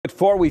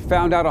before, we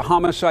found out a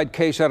homicide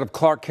case out of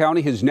Clark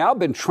County has now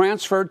been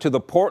transferred to the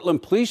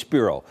Portland Police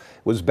Bureau.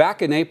 It was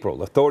back in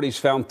April. Authorities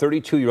found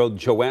 32-year-old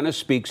Joanna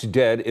Speaks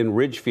dead in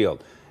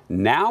Ridgefield.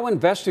 Now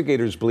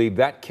investigators believe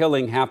that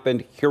killing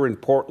happened here in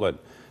Portland.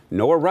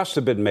 No arrests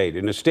have been made.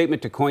 In a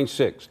statement to Coin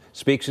 6,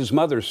 Speaks'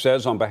 mother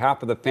says on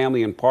behalf of the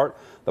family in part,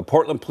 the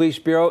Portland Police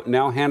Bureau,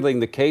 now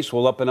handling the case,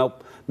 will open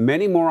up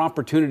many more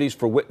opportunities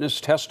for witness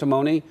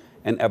testimony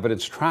and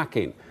evidence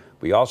tracking.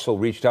 We also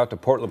reached out to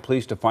Portland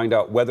Police to find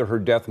out whether her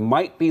death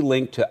might be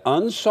linked to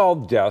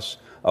unsolved deaths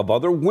of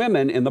other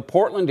women in the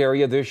Portland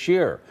area this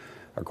year.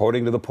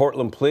 According to the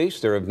Portland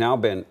Police, there have now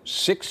been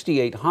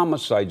 68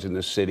 homicides in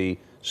the city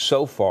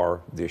so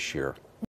far this year.